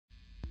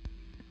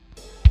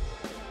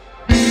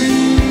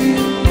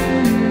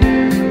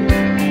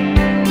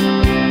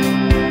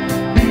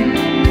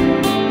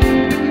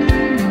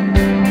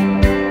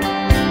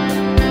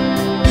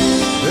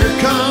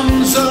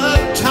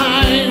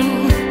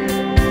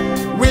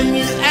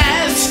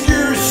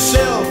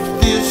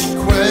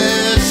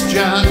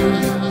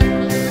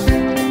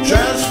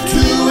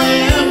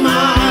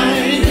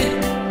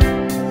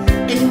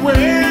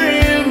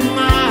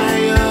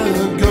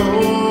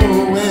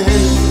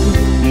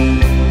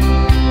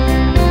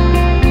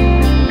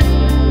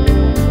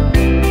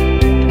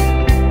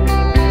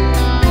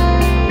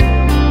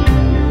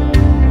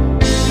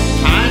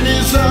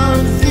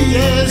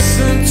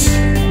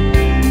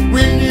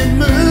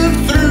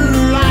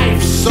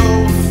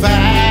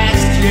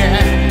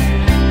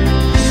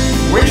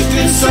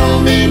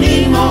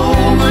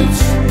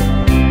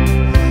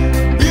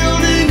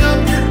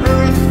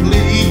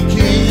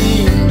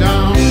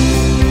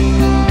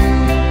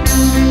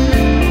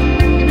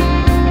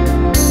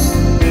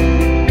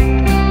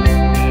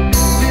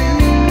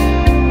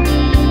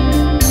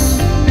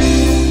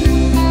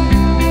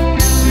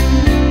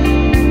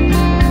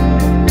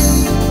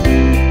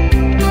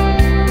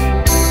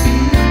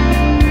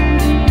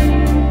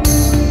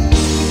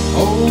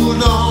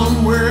Hold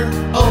on, we're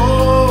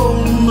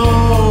almost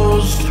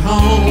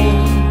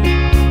home.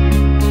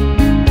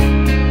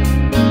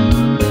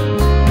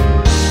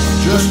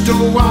 Just a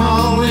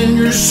while in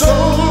your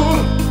soul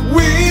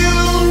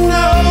will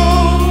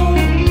know.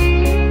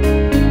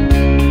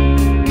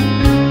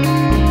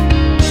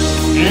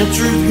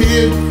 Answered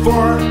hid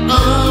for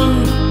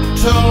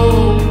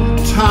untold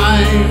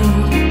time.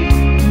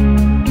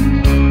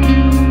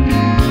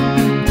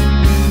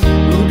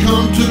 Will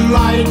come to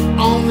light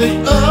on the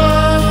other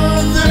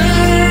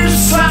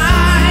side.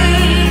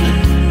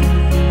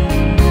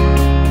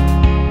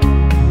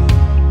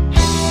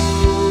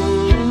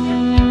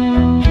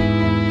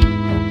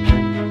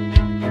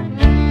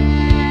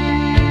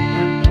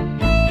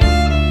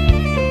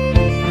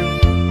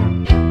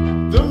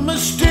 The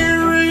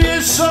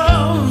mysterious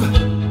of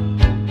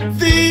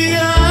the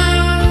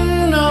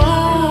unknown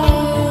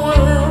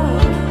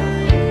world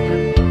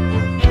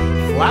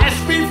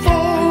flashed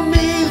before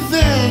me,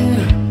 then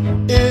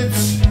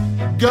it's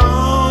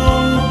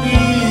gone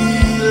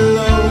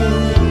below.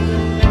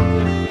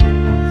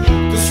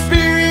 The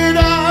spirit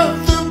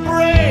of the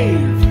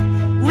brave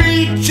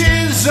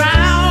reaches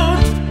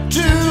out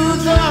to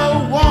the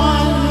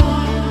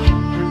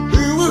one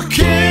who will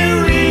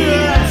carry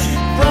us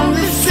from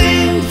this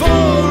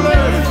sinful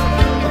earth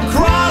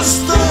across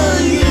the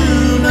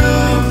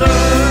universe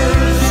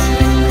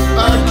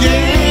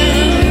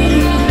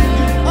again,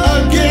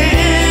 again.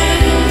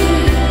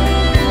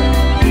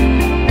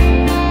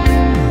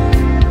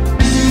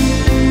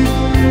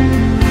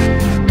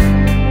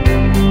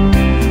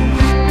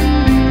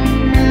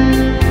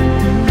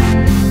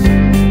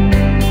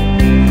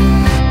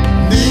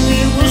 Then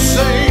you will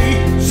say,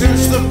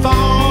 since the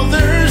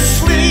Father's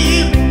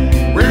sleep,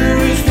 where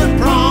is the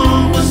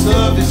promise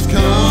of His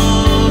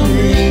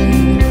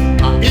coming?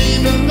 Not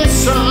even the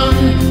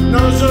Son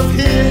knows of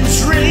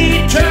His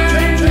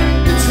return.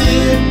 It's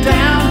hid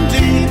down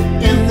deep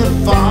in the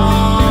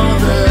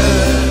Father.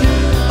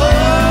 Oh,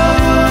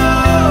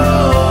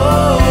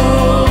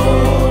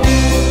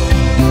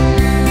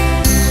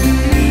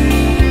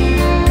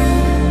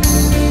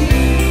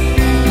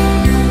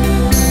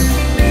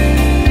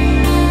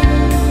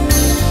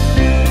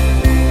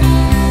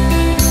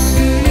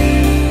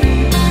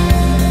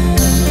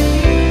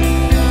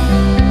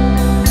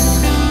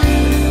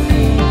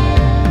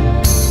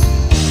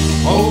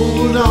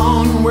 hold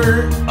on,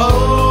 we're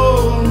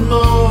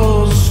almost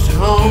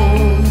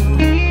home.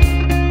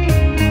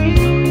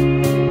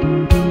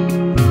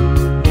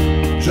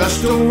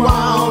 Just a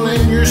while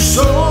in your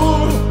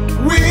soul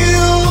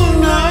will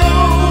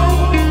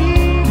know.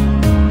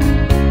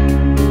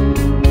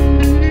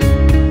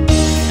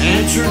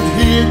 Answered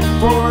hid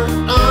for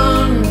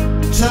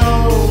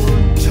untold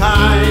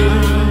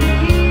time.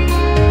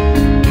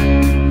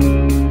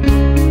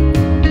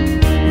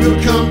 Will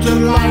come to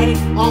light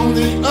on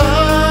the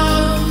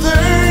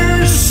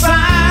other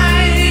side.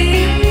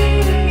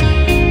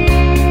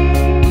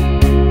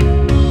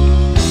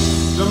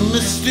 The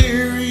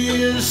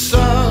mysterious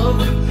of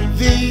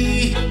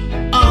the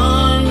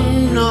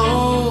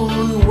unknown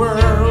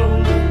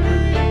world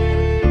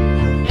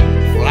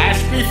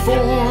flashed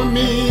before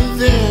me,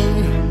 then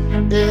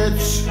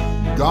it's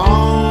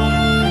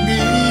gone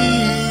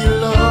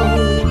below.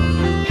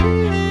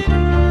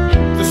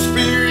 The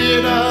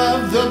spirit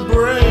of the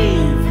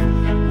brave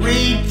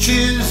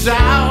reaches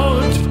out